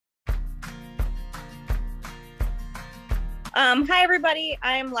Hi, everybody.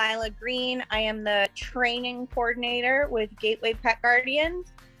 I'm Leila Green. I am the training coordinator with Gateway Pet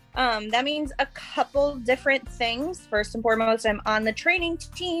Guardians. That means a couple different things. First and foremost, I'm on the training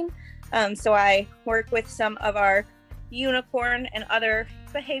team. So I work with some of our unicorn and other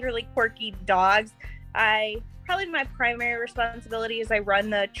behaviorally quirky dogs. Probably my primary responsibility is I run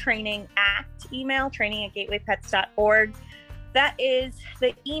the training act email, training@gatewaypets.org. That is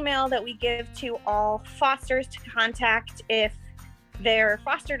the email that we give to all fosters to contact if their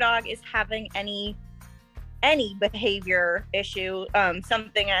foster dog is having any behavior issue,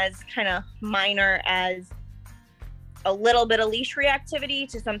 something as kind of minor as a little bit of leash reactivity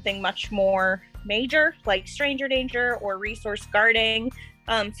to something much more major like stranger danger or resource guarding.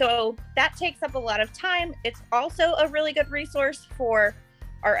 So that takes up a lot of time. It's also a really good resource for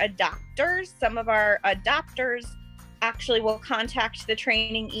our adopters. Some of our adopters actually will contact the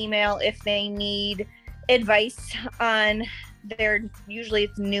training email if they need advice on usually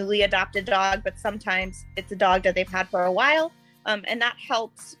it's newly adopted dog, but sometimes it's a dog that they've had for a while. And that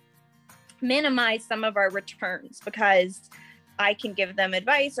helps minimize some of our returns because I can give them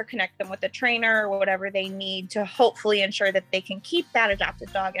advice or connect them with a trainer or whatever they need to hopefully ensure that they can keep that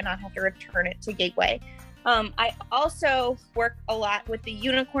adopted dog and not have to return it to Gateway. I also work a lot with the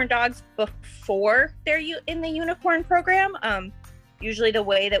unicorn dogs before they're in the unicorn program. Usually the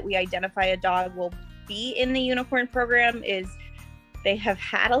way that we identify a dog will be in the unicorn program is they have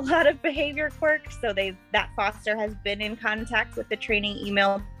had a lot of behavior quirks. So that foster has been in contact with the training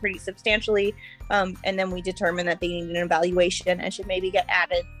email pretty substantially. And then we determine that they need an evaluation and should maybe get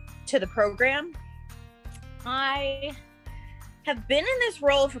added to the program. I have been in this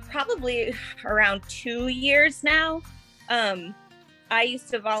role for probably around 2 years now. I used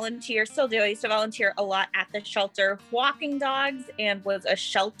to volunteer, still do. I used to volunteer a lot at the shelter walking dogs and was a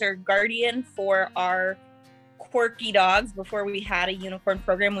shelter guardian for our quirky dogs before we had a unicorn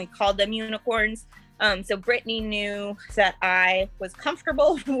program. We called them unicorns. So Brittany knew that I was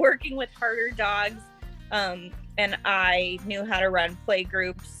comfortable working with harder dogs. And I knew how to run play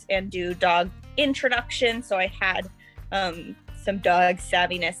groups and do dog introduction. So I had some dog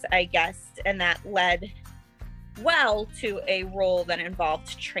savviness, I guess, and that led well to a role that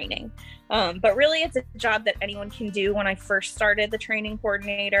involved training. But really, it's a job that anyone can do. When I first started the training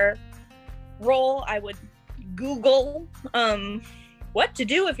coordinator role, I would Google what to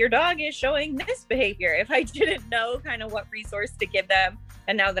do if your dog is showing this behavior, if I didn't know kind of what resource to give them.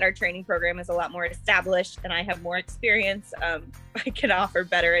 And now that our training program is a lot more established and I have more experience, I can offer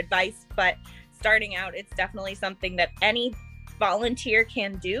better advice. But starting out, it's definitely something that any volunteer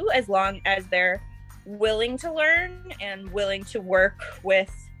can do as long as they're willing to learn and willing to work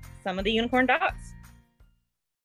with some of the unicorn dogs.